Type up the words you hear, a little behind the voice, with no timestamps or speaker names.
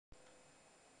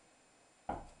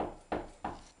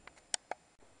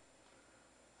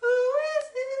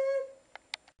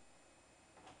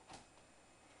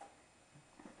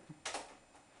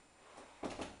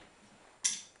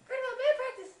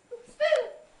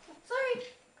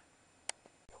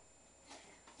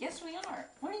guitar.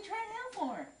 What are you trying it out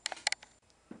for?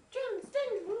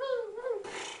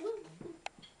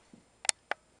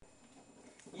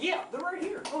 Yeah, they're right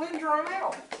here. Go ahead and draw them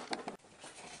out.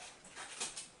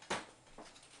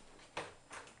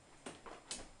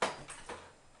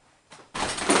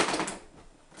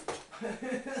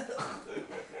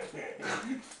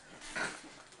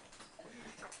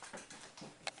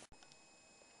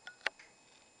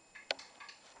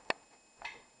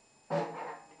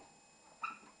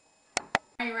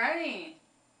 Are you ready?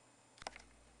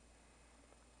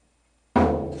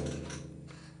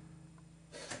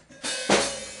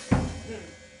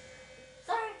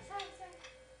 Sorry.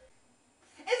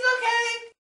 It's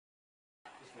okay.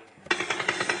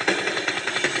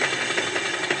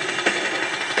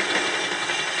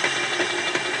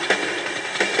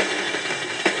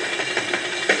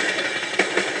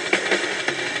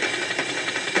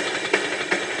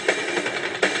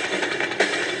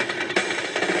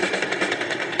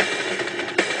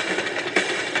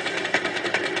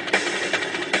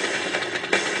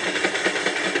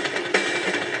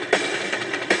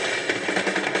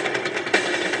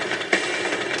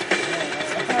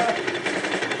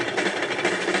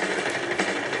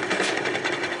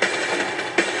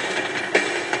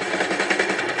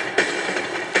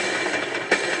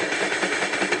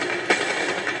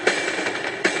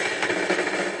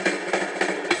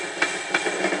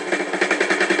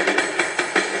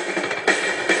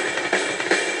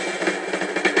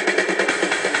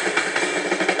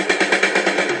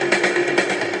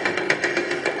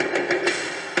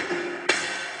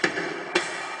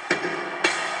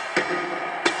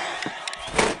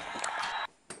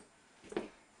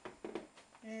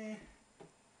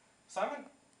 Simon?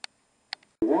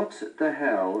 What the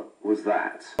hell was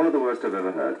that? One of the worst I've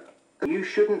ever heard. You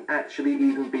shouldn't actually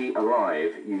even be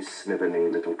alive, you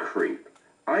sniveling little creep.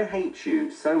 I hate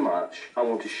you so much, I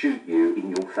want to shoot you in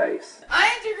your face.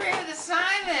 I integrate with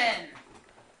Simon.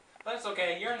 That's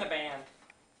okay, you're in the band.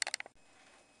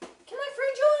 Can my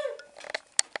friend join?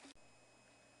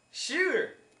 Shoot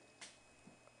her!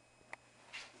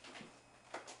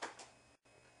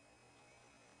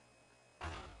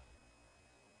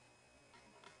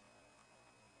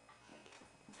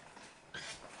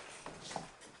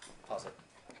 Pause it.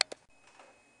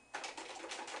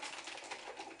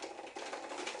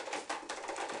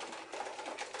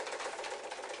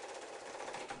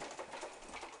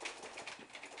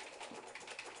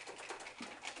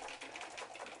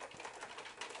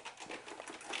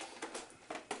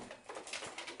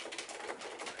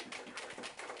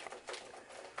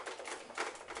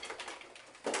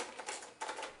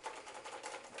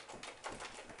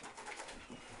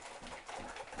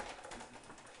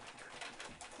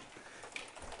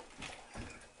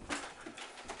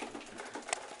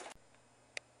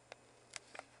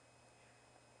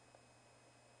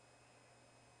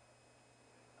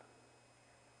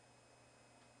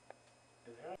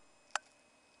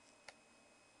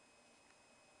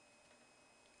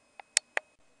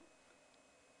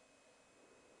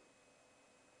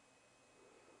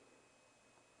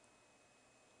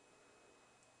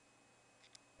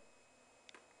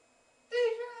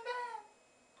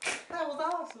 That was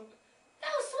awesome.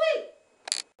 That was sweet.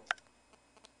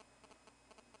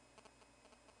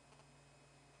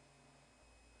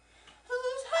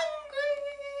 Who's hungry?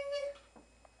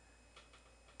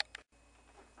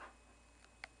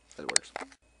 That works.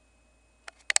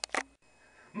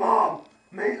 Mom,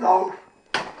 meatloaf.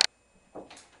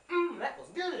 That was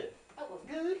good. That was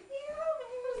good. Yeah, it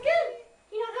was good.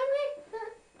 You not hungry?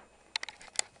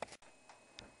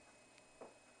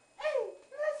 Hey,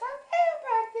 let's have band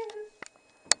practice.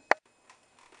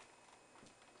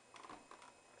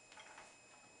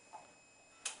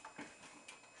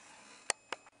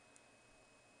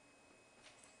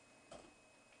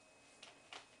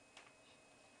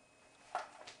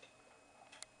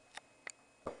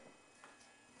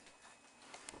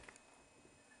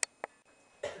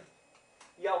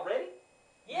 Y'all ready?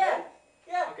 Yeah.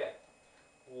 Yeah. Okay.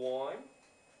 1,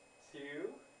 2,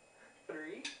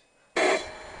 3.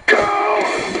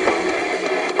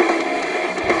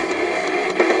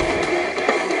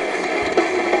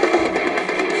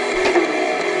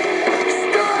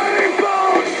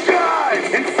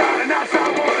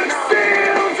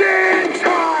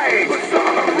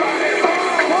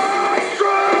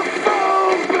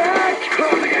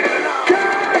 Closing in on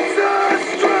catastrophic,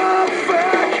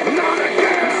 not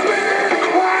again.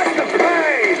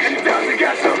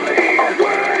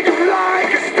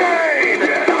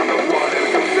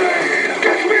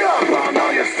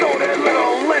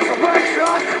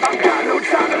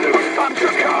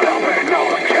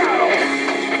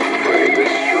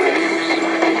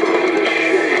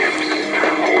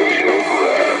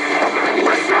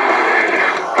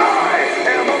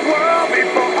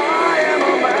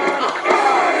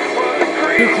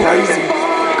 crazy.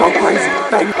 Go crazy.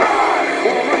 Bang.